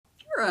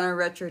We're on a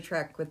retro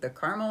trek with the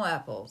Caramel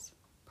Apples,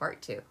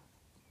 part 2.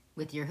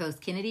 With your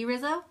host, Kennedy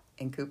Rizzo.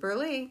 And Cooper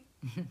Lee.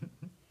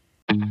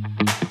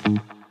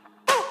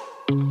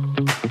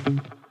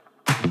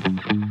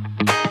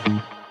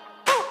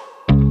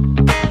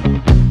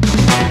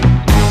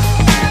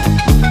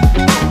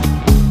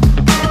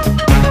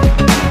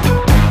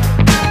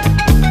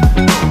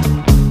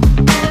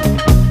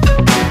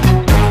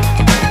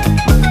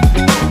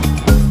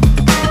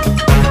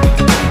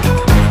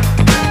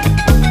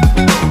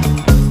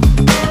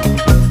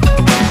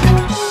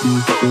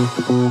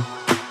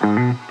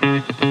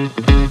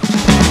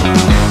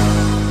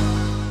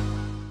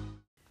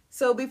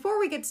 So before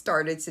we get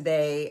started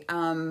today,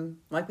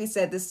 like we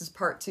said, this is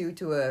part 2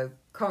 to a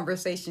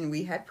conversation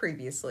we had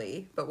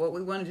previously. But what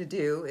we wanted to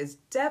do is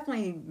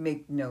definitely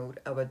make note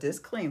of a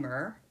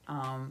disclaimer.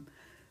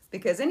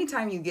 Because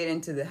anytime you get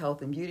into the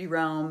health and beauty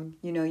realm,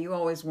 you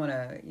always want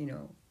to,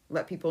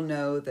 let people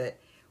know that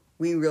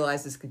we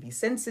realize this could be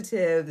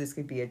sensitive. This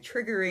could be a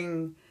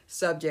triggering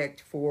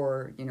subject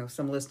for,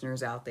 some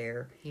listeners out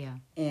there. Yeah.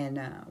 And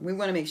we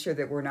want to make sure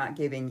that we're not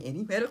giving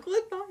any medical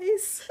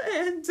advice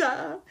and...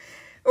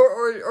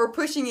 Or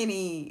pushing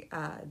any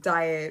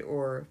diet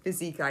or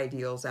physique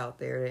ideals out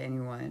there to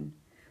anyone.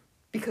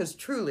 Because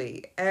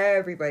truly,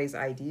 everybody's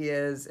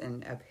ideas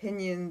and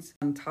opinions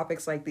on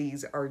topics like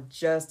these are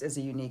just as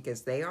unique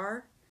as they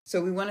are.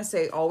 So we want to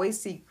say always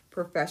seek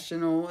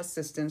professional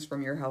assistance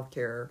from your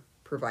healthcare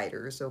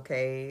providers,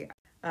 okay?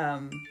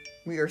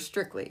 We are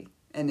strictly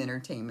an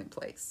entertainment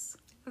place.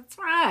 That's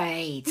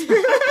right.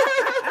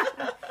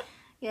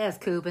 Yes,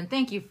 Coop, and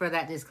thank you for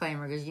that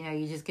disclaimer because,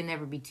 you just can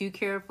never be too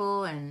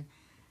careful and...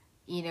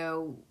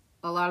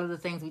 a lot of the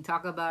things we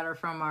talk about are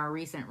from our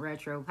recent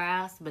retro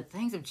past, but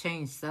things have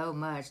changed so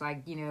much.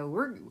 Like,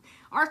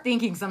 our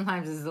thinking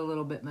sometimes is a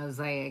little bit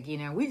mosaic.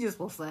 We just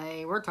will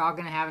say we're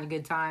talking and having a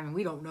good time, and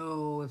we don't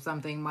know if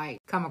something might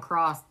come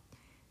across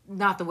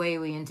not the way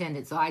we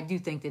intended. So I do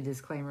think the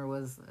disclaimer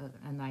was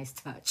a nice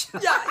touch. Yeah,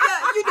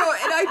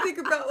 and I think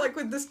about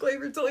with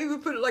disclaimers, they'll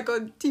even put it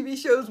on TV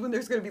shows when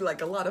there's going to be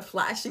a lot of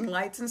flashing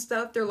lights and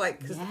stuff. They're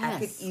because that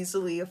could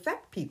easily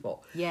affect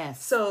people.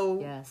 Yes. So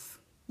yes.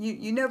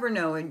 You never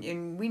know,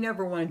 and we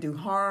never want to do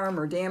harm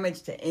or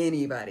damage to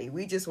anybody.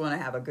 We just want to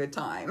have a good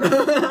time.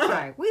 That's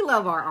right. We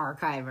love our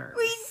archivers.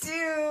 We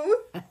do.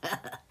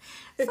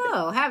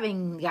 So,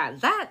 having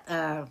got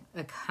that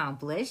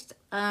accomplished,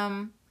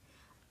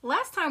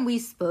 last time we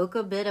spoke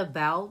a bit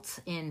about,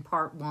 in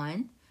part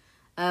 1,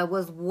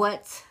 was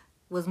what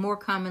was more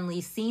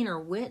commonly seen or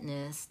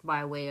witnessed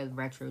by way of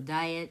retro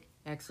diet,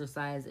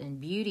 exercise,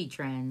 and beauty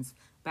trends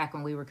back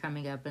when we were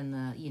coming up in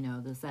the,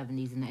 the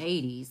 70s and the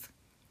 80s.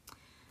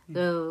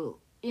 So,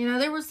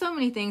 there were so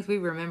many things we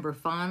remember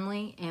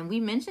fondly, and we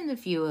mentioned a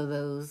few of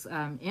those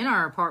in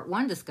our part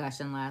 1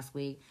 discussion last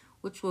week,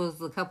 which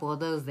was a couple of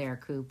those there,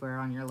 Cooper,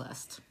 on your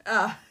list.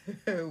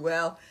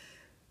 Well,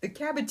 the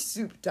cabbage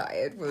soup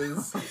diet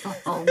was...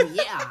 Oh,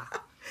 yeah.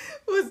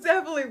 was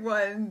definitely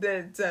one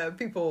that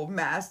people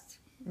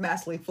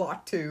massively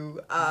flocked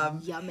to.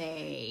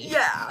 Yummy.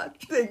 Yeah,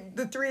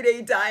 the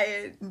 3-day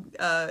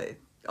diet,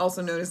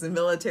 also known as the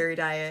military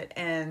diet,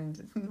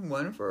 and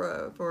one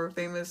for a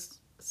famous...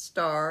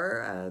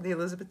 star, the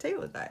Elizabeth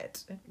Taylor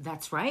diet.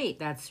 That's right.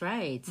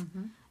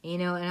 Mm-hmm.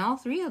 And all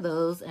 3 of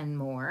those and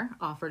more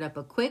offered up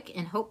a quick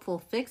and hopeful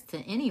fix to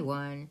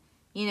anyone,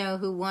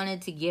 who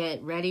wanted to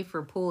get ready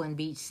for pool and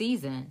beach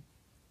season.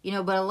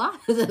 But a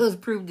lot of those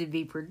proved to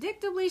be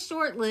predictably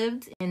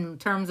short-lived in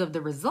terms of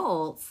the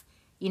results,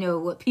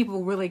 what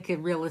people really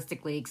could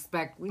realistically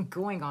expect when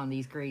going on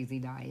these crazy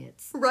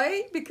diets.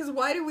 Right? Because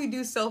why do we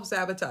do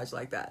self-sabotage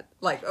like that?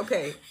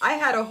 Okay, I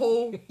had a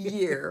whole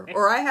year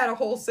or I had a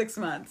whole 6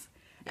 months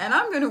and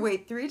I'm going to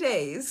wait 3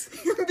 days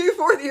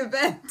before the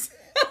event.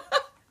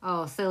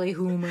 Oh, silly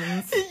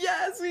humans.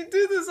 Yes, we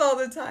do this all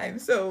the time.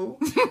 So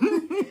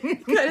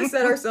kind of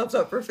set ourselves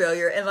up for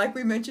failure. And like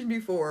we mentioned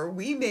before,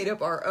 we made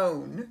up our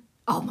own.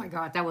 Oh my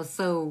God, that was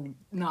so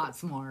not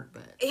smart.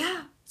 But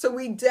yeah, so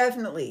we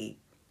definitely...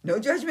 no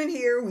judgment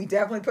here. We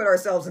definitely put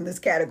ourselves in this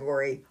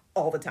category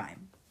all the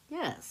time.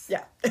 Yes.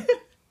 Yeah.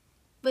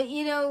 But,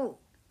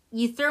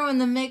 you throw in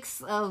the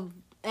mix of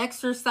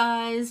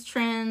exercise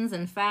trends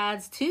and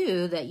fads,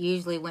 too, that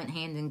usually went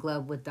hand in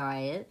glove with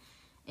diet.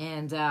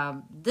 And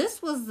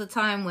this was the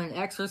time when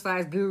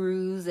exercise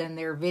gurus and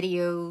their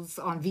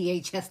videos on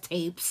VHS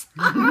tapes,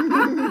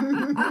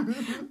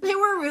 they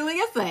were really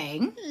a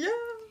thing. Yeah.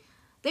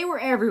 They were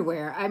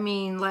everywhere. I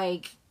mean,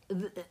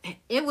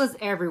 it was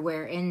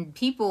everywhere, and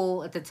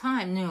people at the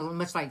time,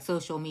 much like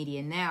social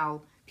media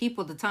now,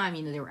 people at the time,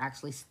 they were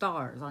actually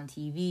stars on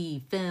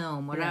TV,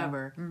 film,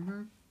 whatever. Yeah.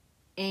 Mm-hmm.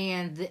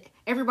 And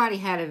everybody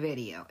had a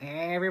video.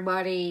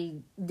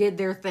 Everybody did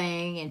their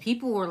thing, and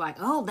people were like,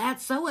 oh,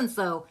 that's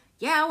so-and-so.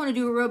 Yeah, I want to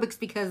do aerobics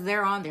because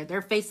they're on there.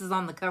 Their face is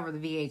on the cover of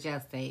the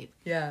VHS tape.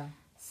 Yeah.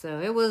 So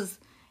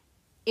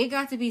it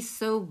got to be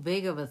so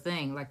big of a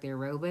thing, like the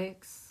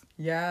aerobics.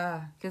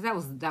 Yeah. Because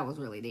that was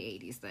really the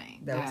 80s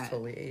thing. That was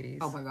totally 80s.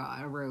 Oh my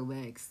God,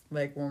 aerobics.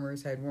 Leg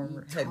warmers, head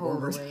warmers,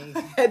 totally.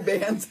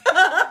 headbands.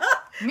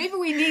 Maybe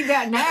we need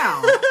that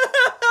now.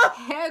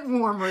 Head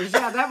warmers.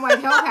 Yeah, that might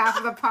help half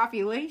of the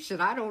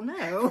population. I don't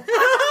know.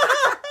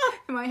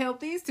 It might help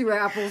these two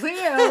apples.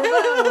 Yeah, I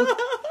don't know.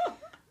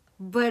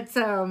 But,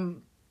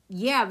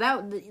 yeah,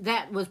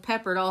 that was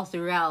peppered all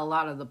throughout a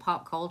lot of the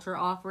pop culture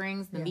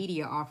offerings, the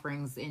media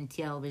offerings in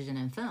television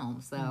and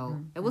film. So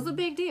it was a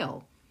big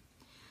deal.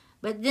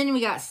 But then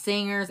we got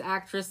singers,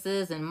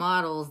 actresses, and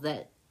models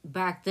that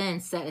back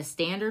then set a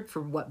standard for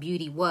what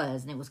beauty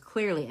was, and it was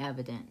clearly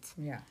evident.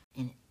 Yeah.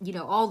 And,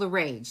 all the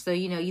rage. So,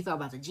 you thought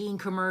about the Gene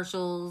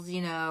commercials,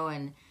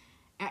 and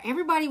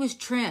everybody was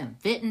trim,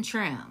 fit and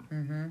trim.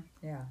 Mm-hmm.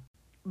 Yeah.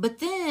 But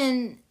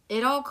then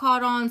it all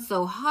caught on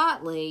so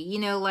hotly,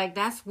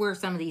 that's where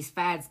some of these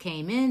fads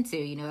came into.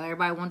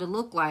 Everybody wanted to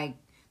look like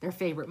their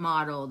favorite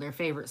model, their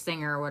favorite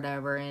singer or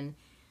whatever, and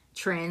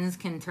trends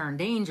can turn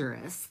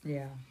dangerous.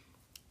 Yeah.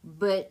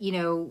 But,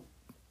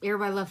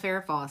 everybody loved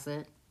Farrah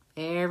Fawcett.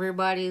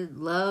 Everybody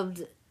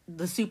loved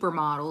the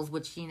supermodels,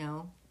 which,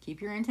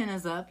 keep your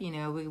antennas up.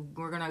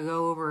 We're going to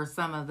go over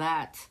some of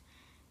that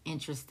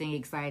interesting,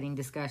 exciting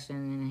discussion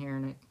in here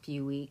in a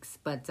few weeks.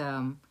 But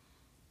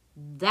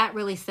that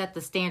really set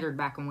the standard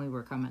back when we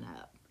were coming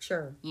up.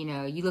 Sure.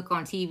 You look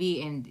on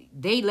TV and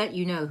they let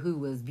you know who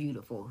was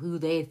beautiful, who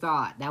they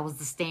thought. That was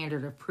the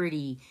standard of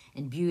pretty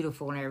and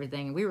beautiful and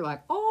everything. And we were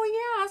like, oh,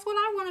 yeah, that's what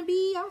I want to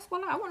be.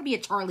 I want to be a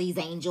Charlie's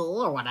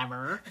Angel or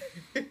whatever.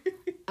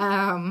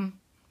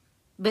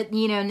 But,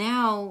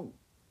 now,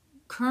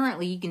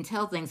 currently, you can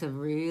tell things have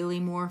really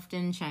morphed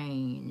and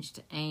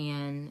changed.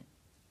 And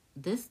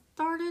this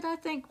started, I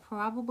think,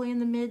 probably in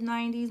the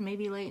mid-'90s,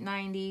 maybe late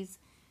 90s.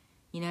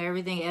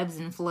 Everything ebbs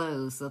and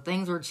flows. So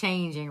things were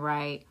changing,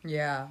 right?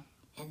 Yeah.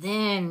 And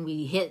then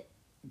we hit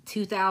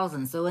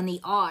 2000. So in the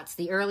aughts,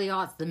 the early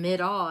aughts, the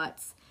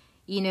mid-aughts,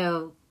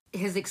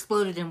 has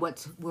exploded in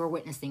what we're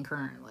witnessing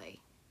currently.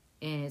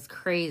 And it's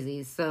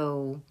crazy.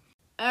 So,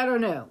 I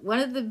don't know. One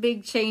of the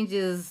big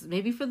changes,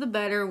 maybe for the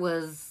better,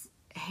 was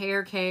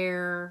hair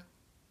care,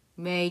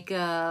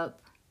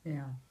 makeup.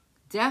 Yeah.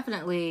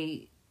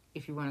 Definitely,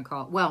 if you want to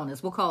call it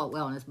wellness. We'll call it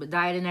wellness. But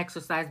diet and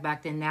exercise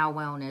back then, now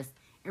wellness.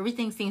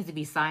 Everything seems to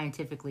be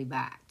scientifically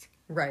backed.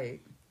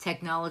 Right.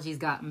 Technology's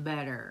gotten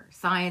better.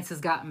 Science has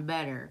gotten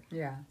better.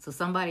 Yeah. So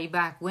somebody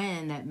back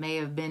when that may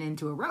have been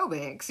into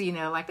aerobics,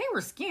 they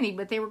were skinny,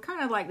 but they were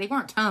kind of like, they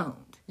weren't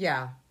toned.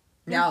 Yeah.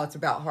 Now it's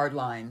about hard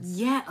lines.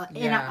 Yeah,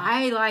 and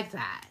I like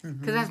that.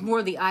 Because that's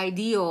more the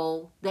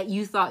ideal that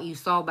you thought you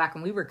saw back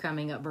when we were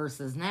coming up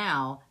versus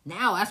now.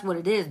 Now that's what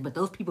it is, but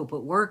those people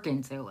put work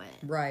into it.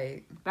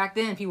 Right. Back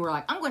then, people were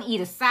like, I'm going to eat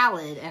a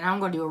salad and I'm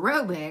going to do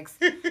aerobics.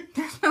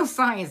 There's no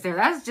science there.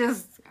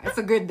 That's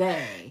a good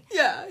day.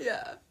 Yeah,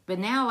 yeah. But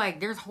now,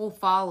 there's whole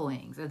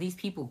followings of these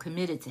people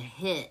committed to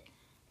HIIT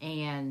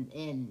and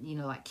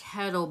like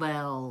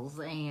kettlebells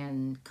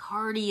and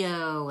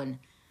cardio and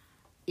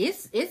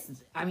it's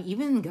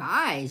even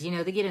guys,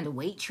 they get into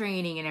weight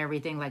training and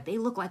everything. Like, they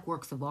look like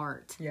works of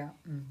art. Yeah.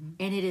 Mm-hmm.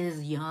 And it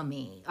is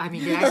yummy. I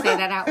mean, did I say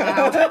that out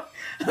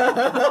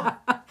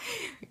loud?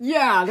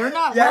 Yeah, they're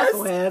not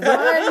muscleheads,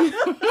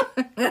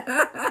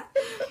 right?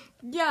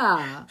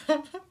 Yeah.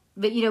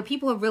 But,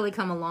 people have really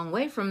come a long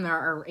way from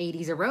our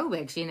 80s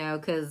aerobics,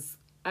 because,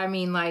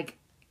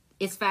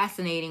 it's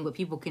fascinating what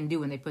people can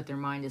do when they put their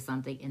mind to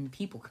something, and the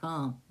people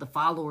come. The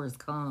followers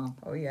come.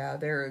 Oh, yeah.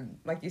 They're,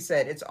 like you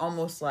said, it's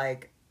almost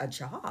like a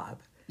job.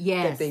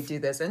 Yes. That they do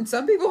this. And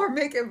some people are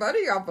making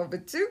money off of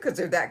it, too, because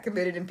they're that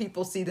committed, and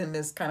people see them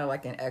as kind of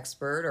like an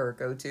expert or a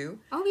go-to.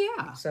 Oh,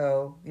 yeah.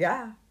 So,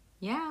 yeah.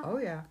 Yeah. Oh,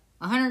 yeah.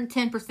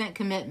 110%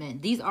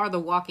 commitment. These are the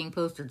walking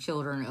poster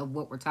children of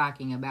what we're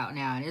talking about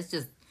now. And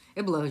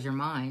it blows your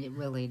mind. It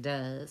really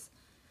does.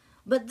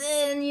 But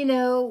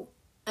then,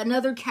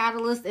 another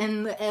catalyst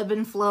in the ebb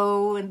and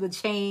flow and the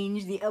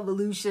change, the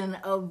evolution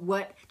of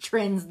what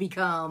trends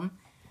become.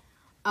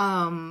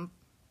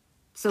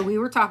 So we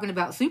were talking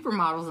about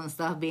supermodels and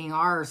stuff being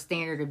our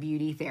standard of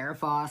beauty. Farrah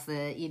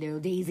Fawcett,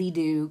 Daisy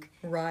Duke.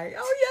 Right.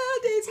 Oh,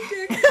 yeah, Daisy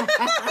Duke.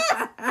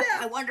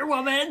 Yeah, Wonder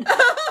Woman.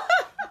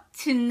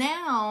 To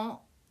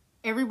now,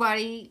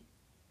 everybody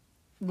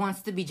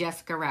wants to be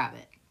Jessica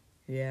Rabbit.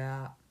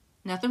 Yeah.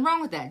 Nothing wrong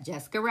with that.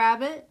 Jessica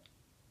Rabbit,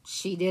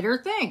 she did her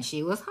thing.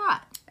 She was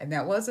hot. And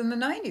that was in the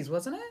 90s,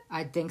 wasn't it?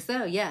 I think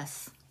so,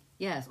 yes.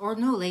 Yes. Or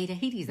no, late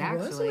 80s,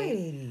 actually. It was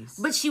late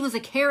 80s. But she was a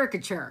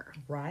caricature.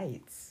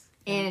 Right.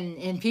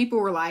 And people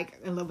were like,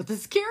 in love with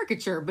this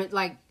caricature. But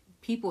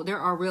there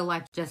are real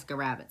life Jessica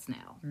Rabbits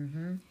now.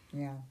 Mm-hmm.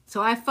 Yeah.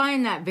 So I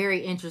find that very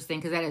interesting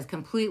because that is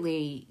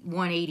completely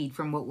 180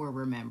 from what we're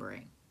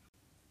remembering.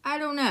 I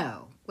don't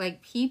know.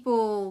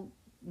 People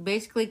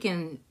basically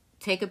can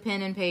take a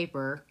pen and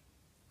paper.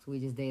 So we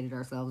just dated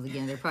ourselves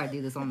again. They probably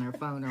do this on their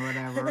phone or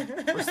whatever.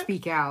 Or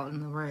speak out in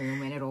the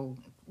room and it'll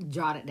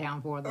jot it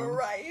down for them.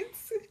 Right.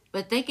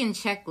 But they can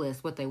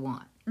checklist what they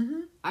want.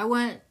 Mm-hmm. I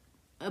want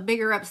a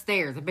bigger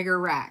upstairs, a bigger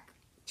rack.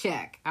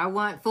 Check. I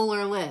want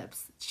fuller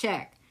lips.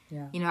 Check.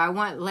 Yeah. I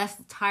want less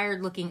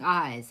tired looking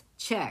eyes.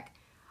 Check.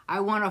 I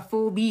want a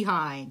full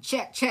behind.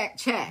 Check, check,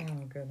 check.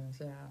 Oh, goodness,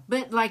 yeah.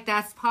 But,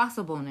 that's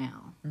possible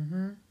now.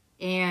 Mm-hmm.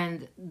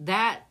 And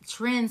that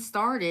trend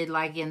started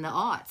like in the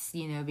aughts,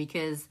 you know,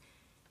 because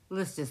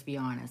let's just be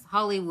honest,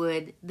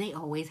 Hollywood, they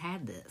always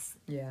had this.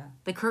 Yeah.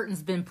 The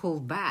curtain's been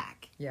pulled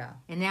back. Yeah.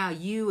 And now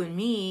you and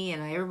me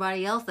and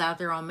everybody else out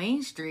there on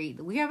Main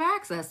Street, we have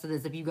access to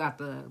this if you got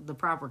the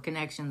proper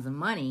connections and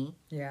money.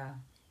 Yeah.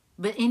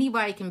 But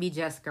anybody can be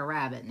Jessica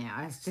Rabbit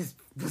now. It's just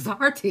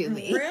bizarre to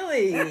me.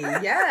 Really?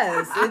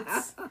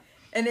 Yes.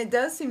 And it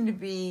does seem to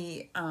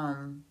be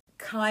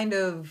kind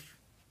of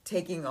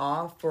taking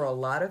off for a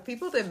lot of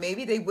people that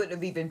maybe they wouldn't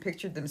have even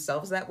pictured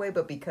themselves that way,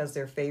 but because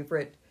their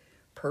favorite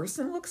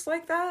person looks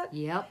like that,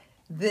 Yep.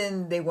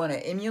 then they want to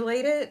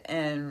emulate it.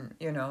 And,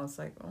 you know, it's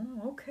like,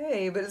 oh,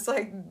 okay. But it's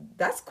like,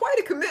 that's quite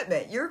a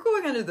commitment. You're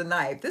going under the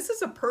knife. This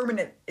is a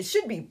permanent, it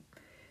should be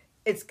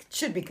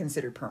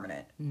considered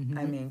permanent. Mm-hmm.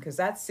 I mean, because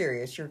that's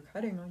serious. You're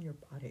cutting on your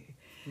body.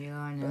 Yeah,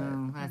 I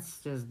know. That's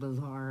just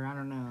bizarre. I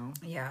don't know.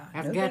 Yeah.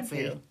 That's no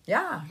gutsy.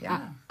 Yeah.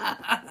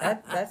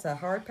 That's a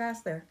hard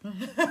pass there.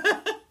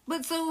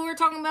 But so we're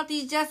talking about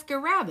these Jessica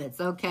Rabbits,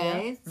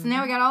 okay? Yeah. So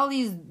now we got all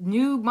these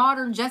new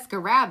modern Jessica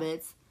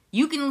Rabbits.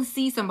 You can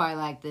see somebody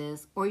like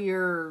this, or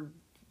your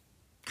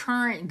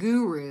current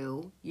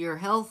guru, your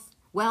health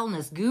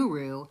wellness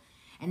guru,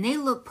 and they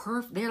look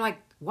perfect. They're like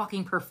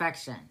walking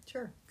perfection.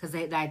 Sure. Because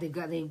they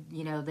got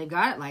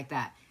it like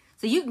that.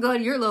 So you can go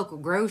to your local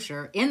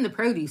grocer in the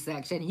produce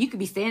section, and you could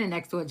be standing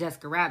next to a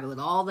Jessica Rabbit with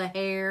all the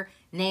hair,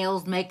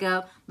 nails,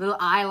 makeup, little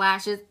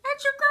eyelashes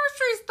at your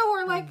grocery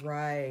store. Like,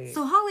 right.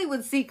 So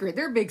Hollywood's secret,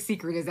 their big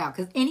secret is out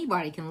because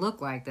anybody can look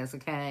like this,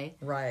 okay?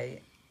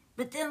 Right.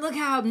 But then look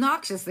how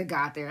obnoxious it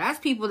got there. That's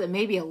people that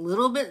maybe a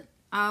little bit,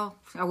 I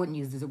wouldn't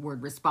use the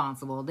word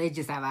responsible. They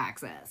just have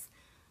access.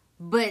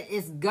 But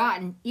it's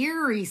gotten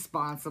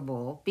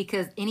irresponsible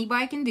because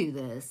anybody can do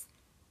this.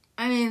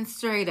 I mean,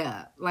 straight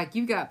up. Like,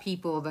 you got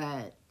people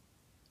that,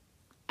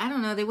 I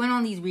don't know, they went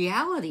on these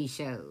reality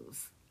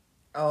shows.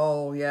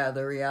 Oh, yeah,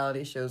 the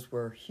reality shows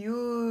were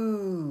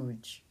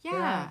huge.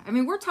 Yeah. I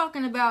mean, we're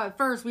talking about, at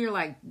first, we were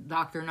like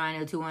Dr.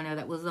 90210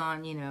 that was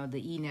on, you know,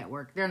 the E!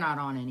 Network. They're not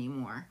on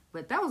anymore.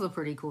 But that was a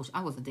pretty cool show.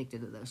 I was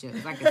addicted to those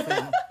shows. I could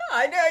say.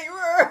 I know you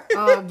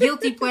were.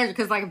 Guilty pleasure.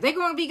 Because, like, if they're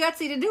going to be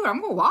gutsy to do it,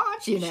 I'm going to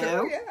watch, you know.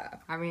 Sure, yeah.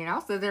 I mean,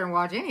 I'll sit there and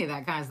watch any of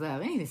that kind of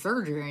stuff. Anything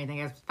surgery or anything.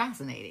 That's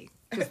fascinating.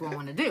 Just won't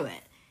want to do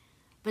it.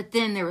 But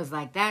then there was,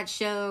 like, that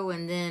show.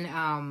 And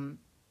then,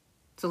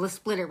 so let's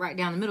split it right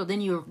down the middle.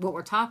 Then what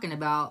we're talking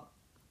about,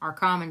 our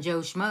common Joe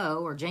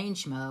Schmo or Jane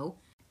Schmo,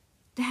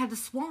 they had the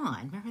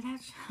Swan. Remember that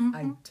show?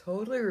 I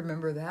totally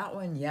remember that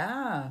one.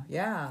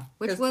 Yeah.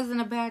 Which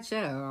wasn't a bad show.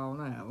 Oh,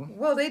 no.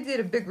 Well, they did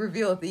a big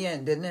reveal at the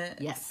end, didn't it?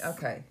 Yes.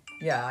 Okay.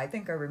 Yeah, I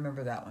think I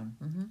remember that one.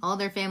 Mm-hmm. All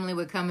their family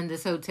would come in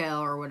this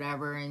hotel or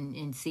whatever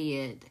and see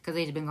it because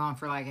they'd been gone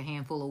for like a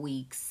handful of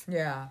weeks.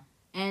 Yeah.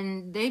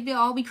 And they'd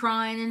all be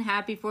crying and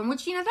happy for him,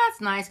 which, you know, that's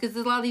nice because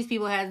a lot of these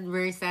people had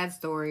very sad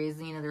stories.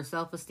 You know, their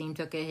self-esteem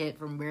took a hit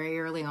from very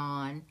early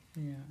on.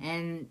 Yeah.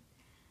 And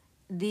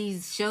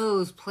these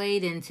shows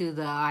played into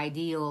the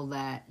ideal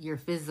that your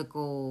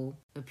physical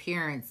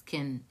appearance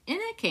can, and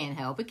it can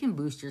help, it can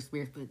boost your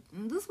spirits, but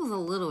this was a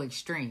little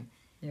extreme.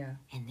 Yeah.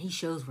 And these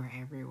shows were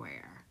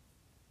everywhere.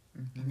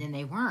 Mm-hmm. And then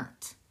they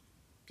weren't.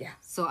 Yeah.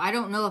 So I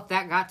don't know if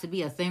that got to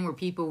be a thing where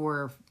people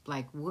were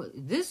like, what,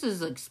 this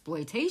is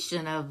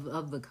exploitation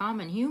of the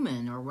common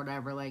human or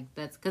whatever. Like,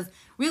 that's because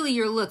really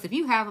your looks, if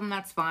you have them,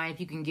 that's fine. If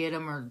you can get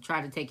them or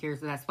try to take care of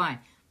them, that's fine.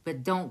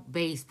 But don't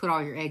put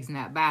all your eggs in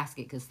that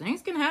basket because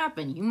things can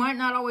happen. You might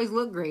not always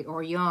look great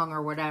or young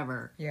or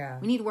whatever. Yeah.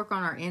 We need to work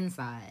on our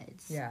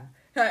insides. Yeah.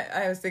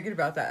 I was thinking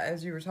about that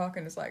as you were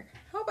talking. It's like,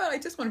 how about I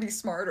just want to be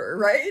smarter,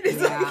 right?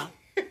 It's Yeah.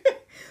 like,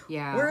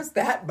 yeah. Where's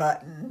that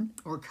button?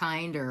 Or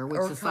kinder, which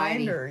Or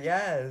society kinder,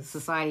 yes.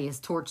 society has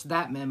torched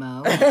that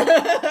memo.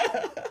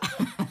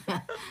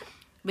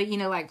 But, you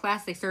know, like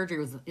plastic surgery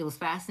was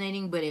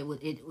fascinating, but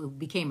it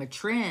became a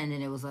trend,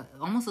 and it was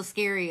almost a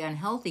scary,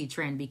 unhealthy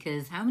trend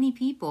because how many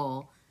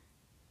people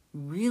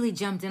really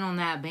jumped in on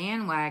that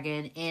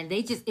bandwagon, and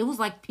it was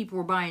like people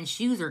were buying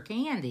shoes or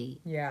candy.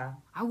 Yeah.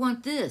 I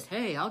want this.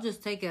 Hey, I'll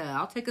take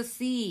a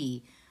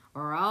C,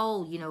 or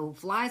I'll, you know,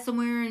 fly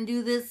somewhere and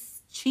do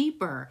this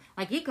cheaper.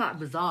 Like, it got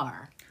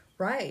bizarre.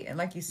 Right. And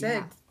like you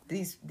said,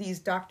 Yeah. these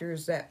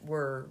doctors that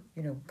were,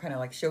 you know, kind of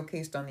like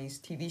showcased on these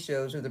TV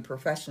shows, or the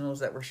professionals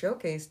that were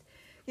showcased,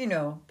 you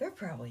know, they're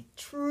probably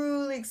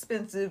truly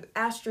expensive,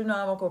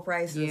 astronomical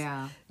prices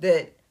Yeah.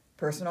 that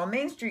person on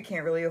Main Street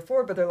can't really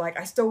afford, but they're like,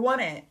 I still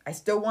want it. I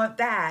still want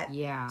that.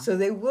 Yeah. So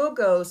they will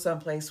go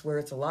someplace where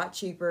it's a lot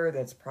cheaper,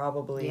 that's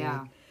probably,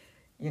 Yeah.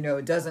 you know,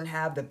 it doesn't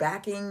have the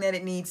backing that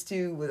it needs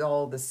to with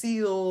all the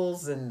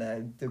seals and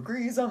the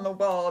degrees on the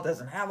wall. It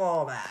doesn't have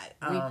all that.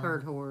 We've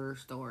heard horror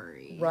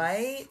stories.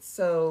 Right?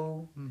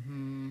 So,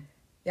 Mm-hmm.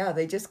 yeah,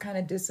 they just kind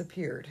of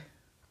disappeared.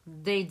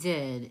 They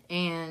did.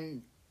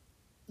 And,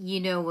 you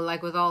know,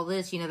 like with all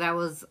this, you know, that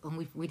was,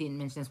 we didn't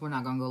mention this, we're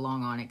not going to go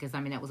long on it, because,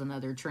 I mean, that was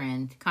another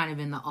trend, kind of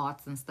in the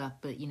aughts and stuff,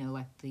 but, you know,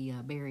 like the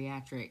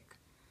bariatric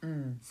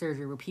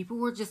surgery, where people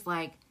were just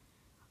like,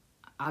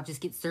 I'll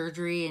just get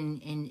surgery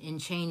and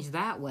change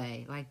that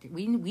way. Like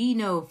we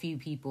know a few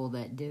people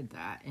that did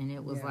that, and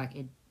it was like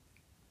it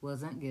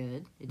wasn't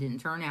good. It didn't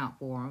turn out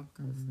for them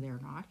because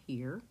they're not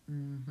here.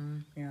 Mm-hmm.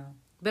 Yeah.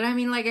 But I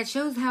mean, like, it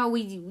shows how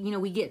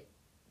we get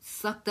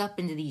sucked up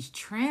into these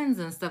trends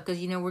and stuff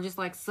because, we're just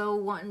like so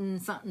wanting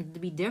something to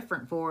be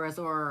different for us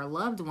or our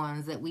loved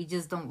ones that we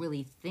just don't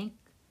really think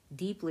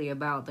deeply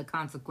about the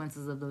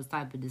consequences of those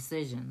type of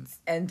decisions.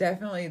 And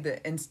definitely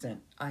the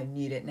instant, I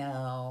need it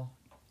now.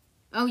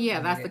 Oh,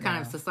 yeah, that's the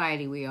kind of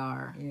society we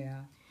are.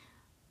 Yeah.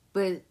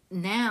 But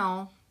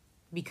now,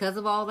 because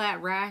of all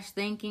that rash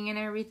thinking and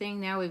everything,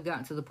 now we've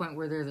gotten to the point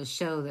where there's a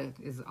show that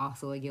is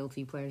also a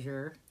guilty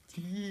pleasure.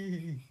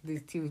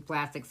 These two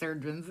plastic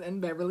surgeons in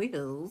Beverly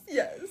Hills.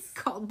 Yes.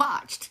 Called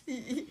Botched.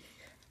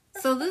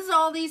 So this is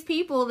all these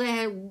people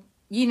that,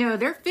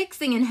 they're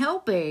fixing and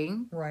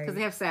helping. Right. Because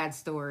they have sad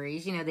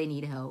stories. They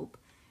need help.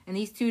 And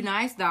these two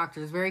nice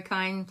doctors, very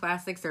kind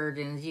plastic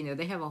surgeons,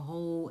 they have a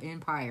whole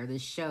empire,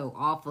 this show,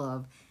 off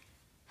of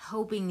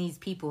helping these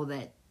people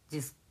that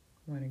just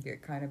want to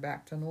get kind of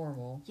back to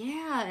normal.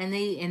 Yeah, and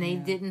they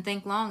didn't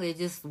think long. They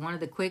just wanted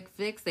the quick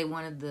fix. They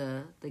wanted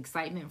the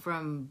excitement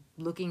from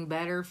looking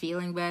better,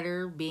 feeling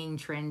better, being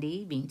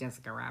trendy, being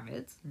Jessica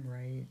Rabbit.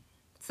 Right.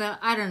 So,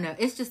 I don't know.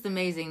 It's just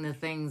amazing the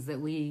things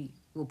that we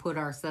will put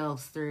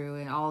ourselves through,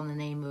 and all in the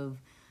name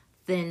of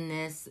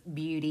thinness,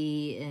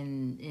 beauty,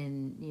 and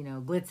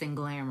glitz and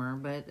glamour.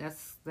 But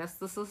that's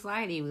the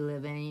society we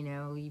live in.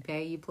 You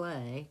pay, you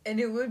play. And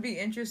it would be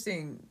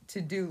interesting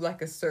to do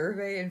like a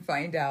survey and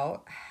find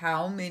out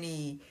how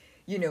many,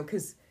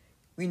 because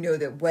we know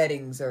that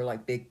weddings are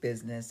like big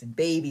business and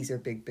babies are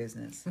big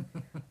business.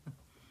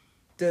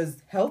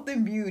 Does health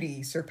and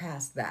beauty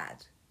surpass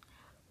that?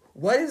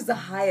 What is the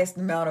highest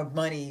amount of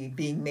money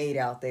being made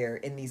out there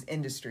in these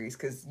industries?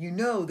 Because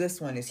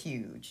this one is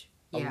huge.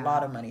 Yeah. A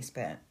lot of money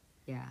spent.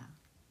 Yeah.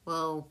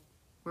 Well,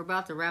 we're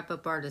about to wrap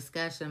up our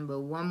discussion,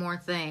 but one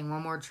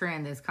more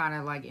trend that's kind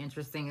of like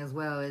interesting as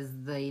well is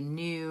the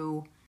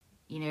new,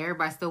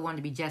 everybody still wanted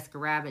to be Jessica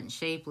Rabbit and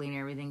shapely and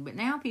everything, but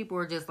now people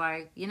are just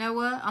like, you know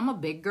what, I'm a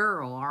big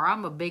girl or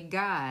I'm a big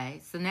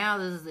guy. So now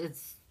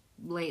it's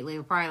lately,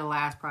 probably the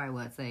last,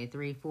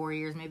 3-4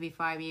 years, maybe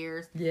 5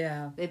 years.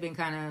 Yeah. They've been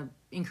kind of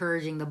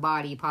encouraging the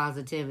body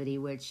positivity,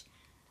 which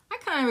I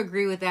kind of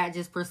agree with that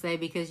just per se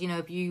because,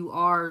 if you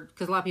are,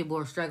 because a lot of people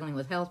are struggling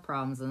with health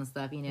problems and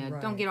stuff,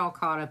 Right. Don't get all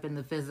caught up in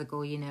the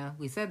physical,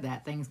 we said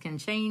that things can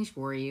change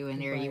for you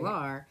and there you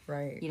are.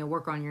 Right.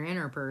 Work on your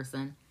inner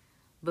person.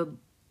 But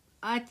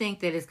I think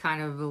that it's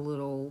kind of a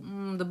little,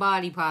 the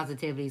body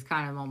positivity is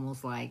kind of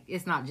almost like,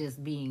 it's not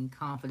just being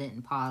confident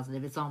and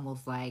positive. It's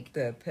almost like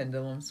the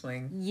pendulum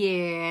swing.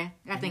 Yeah.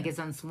 I think it's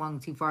unswung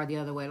too far the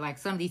other way. Like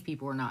some of these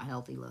people are not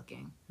healthy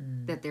looking.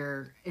 That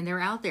they're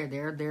out there.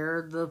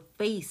 They're the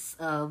face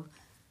of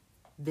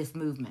this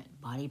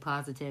movement, body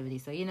positivity.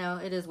 So,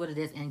 it is what it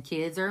is. And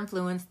kids are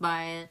influenced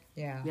by it.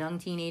 Yeah. Young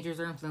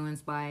teenagers are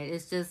influenced by it.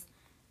 It's just,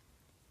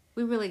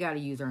 we really got to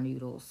use our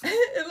noodles.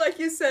 And like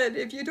you said,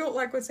 if you don't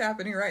like what's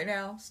happening right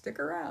now, stick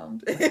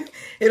around.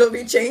 It'll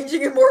be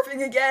changing and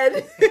morphing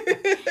again.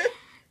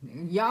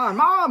 Y'all and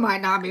Mom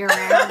might not be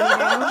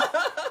around,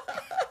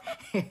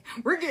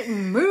 We're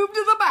getting moved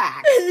to the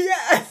back.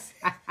 Yes.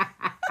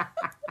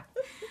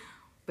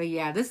 But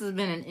yeah, this has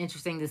been an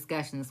interesting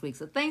discussion this week.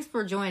 So thanks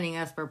for joining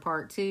us for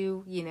part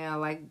 2.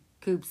 Like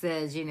Coop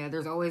says,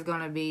 there's always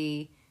going to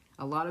be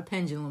a lot of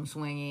pendulum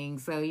swinging.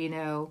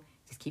 So,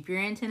 just keep your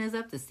antennas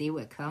up to see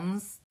what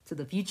comes to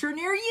the future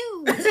near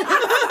you.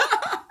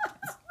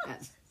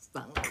 That's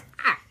stunk.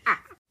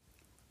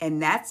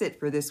 And that's it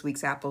for this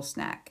week's Apple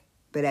Snack.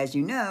 But as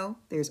you know,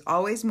 there's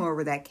always more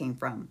where that came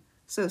from.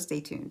 So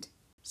stay tuned.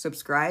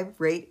 Subscribe,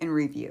 rate, and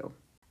review.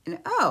 And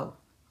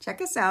check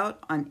us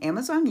out on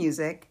Amazon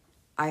Music,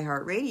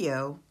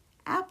 iHeartRadio,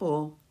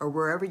 Apple, or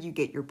wherever you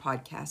get your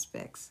podcast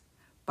fix.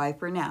 Bye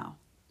for now.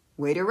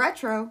 Way to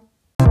retro!